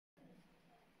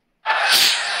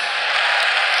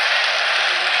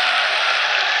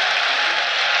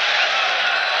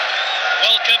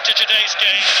today's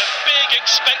game, and a big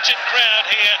expectant crowd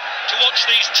here to watch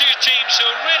these two teams who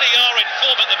really are in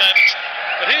form at the moment.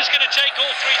 But who's going to take all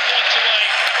 3 points away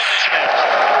from this match?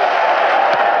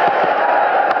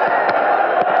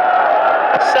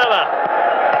 Salah.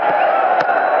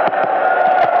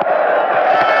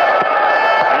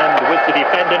 And with the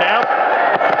defender now.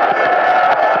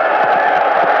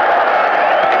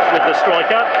 With the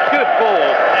striker. Good ball.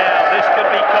 Now this could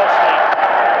be costly.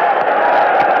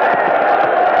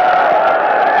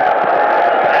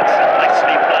 That's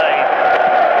nicely played.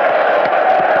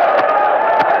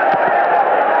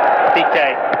 PK.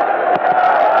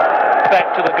 Back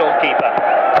to the goalkeeper.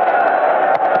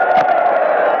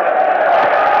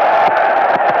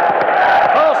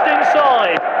 Passed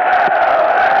inside.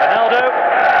 Ronaldo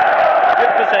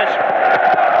with possession.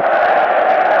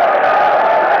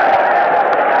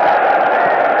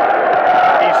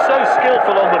 He's so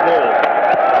skillful on the ball.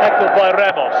 Tackled by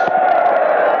Ramos.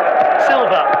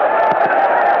 Silva.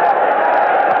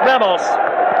 Ramos.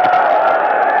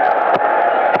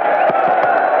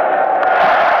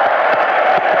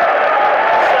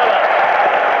 Salah.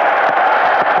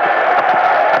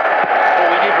 Oh,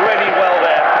 he did really well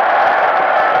there.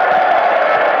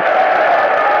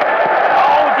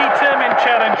 Oh, determined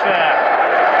challenge there.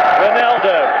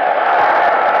 Ronaldo.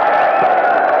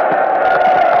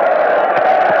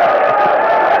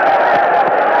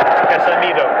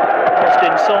 Lost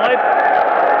inside.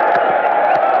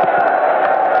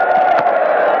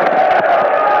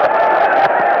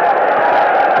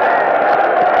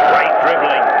 Great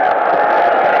dribbling.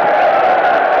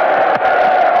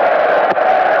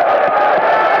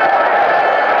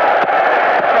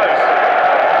 Kroos.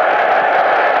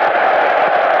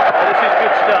 Oh, this is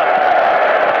good stuff.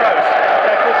 Kroos,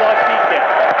 tackled by Piqué.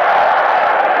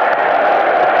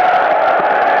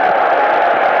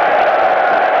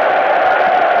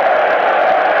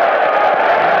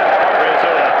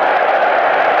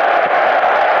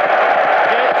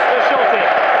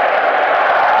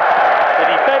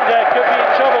 Could be in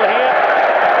trouble here.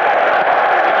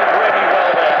 He did really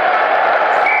well there.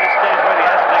 This game really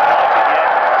hasn't ignited yet.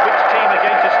 Which team are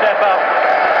going to step up?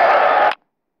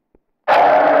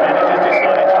 Managers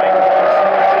decided to make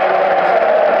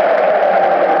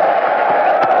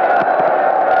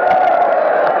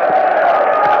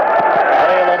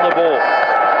Bale on the ball.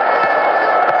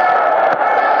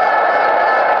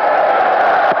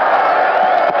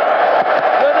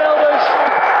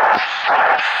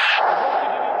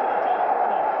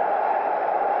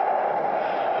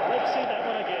 Let's see that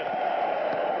one again.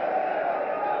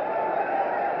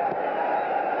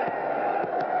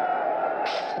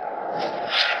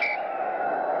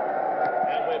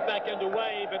 And we're back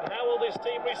underway, but how will this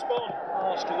team respond?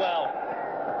 Asked well.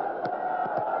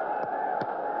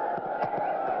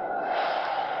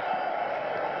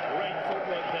 Great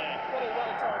footwork there. What a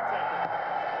well-timed tackle.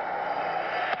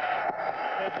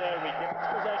 And there we get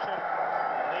possession.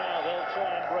 Now they'll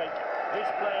try and break. This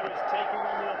player is taking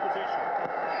on the opposition.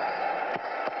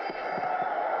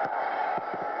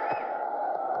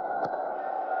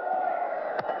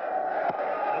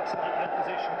 Looks like the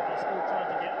opposition are still trying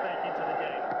to get back into the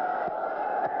game.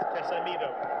 It's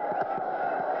Casemiro.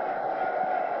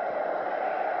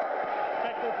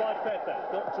 Tackled by Pepe.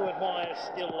 Got to admire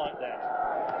skill like that.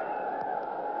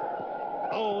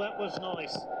 Oh, that was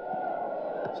nice.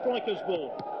 Striker's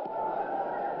ball.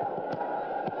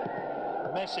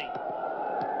 Messi.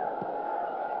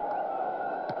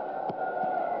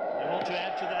 They want to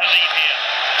add to that. Lead here.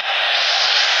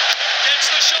 Gets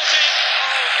the shot in.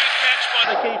 Oh, good catch by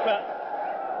the keeper.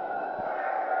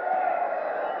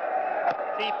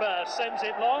 Keeper sends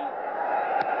it long.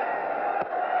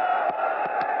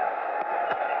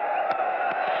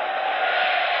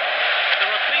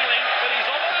 They're appealing, but he's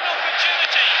on an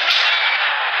opportunity.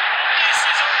 This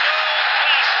is a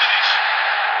world-class finish.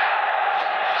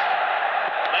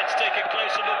 Let's take a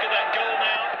closer look at that goal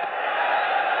now.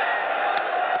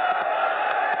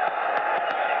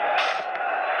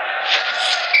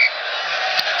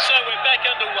 So we're back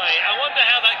underway. I wonder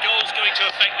how that goal's going to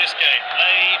affect this game.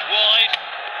 Laid wide.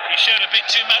 He showed a bit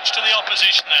too much to the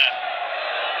opposition there.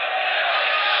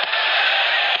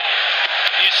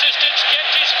 The assistant's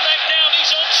kept his flag down.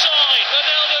 He's onside.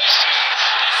 Ronaldo shoots.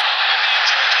 This one will be a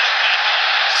joy to look back on.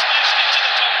 Smashed into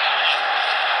the top corner.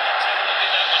 Let's have a look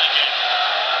at that one again.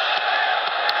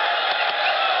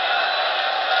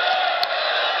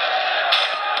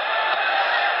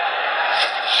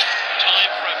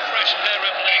 Time for a fresh pair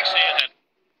of legs here then.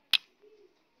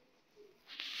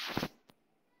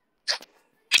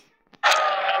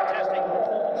 Fantastic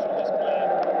performance from this player,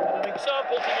 and an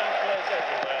example to young players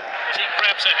everywhere as he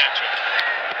grabs a hat-trick.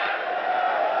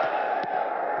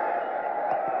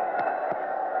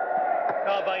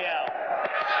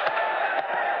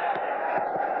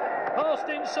 just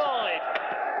inside.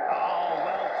 Oh,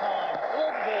 well timed.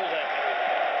 Long ball then.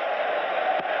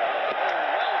 Oh,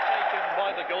 well taken by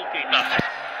the goalkeeper.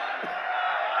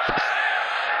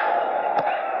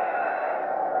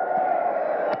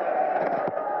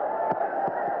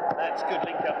 That's good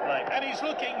link-up play. And he's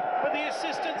looking, but the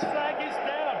assistant's flag is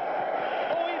down.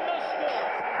 Oh, he must score.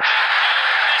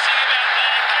 Messing about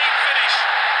there. Clean finish.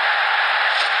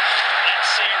 Let's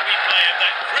see a replay of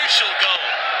that crucial goal.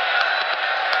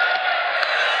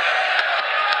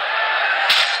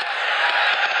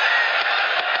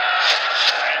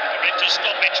 And we're into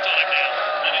stoppage time now.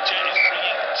 Manager is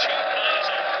bringing two players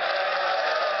on.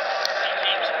 He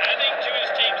keeps adding to his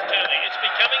team's tally. It's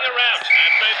becoming a rout,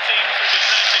 and both teams will be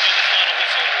clashing in the final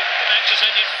whistle. The match has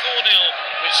ended 4-0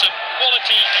 with some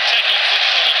quality attacking football.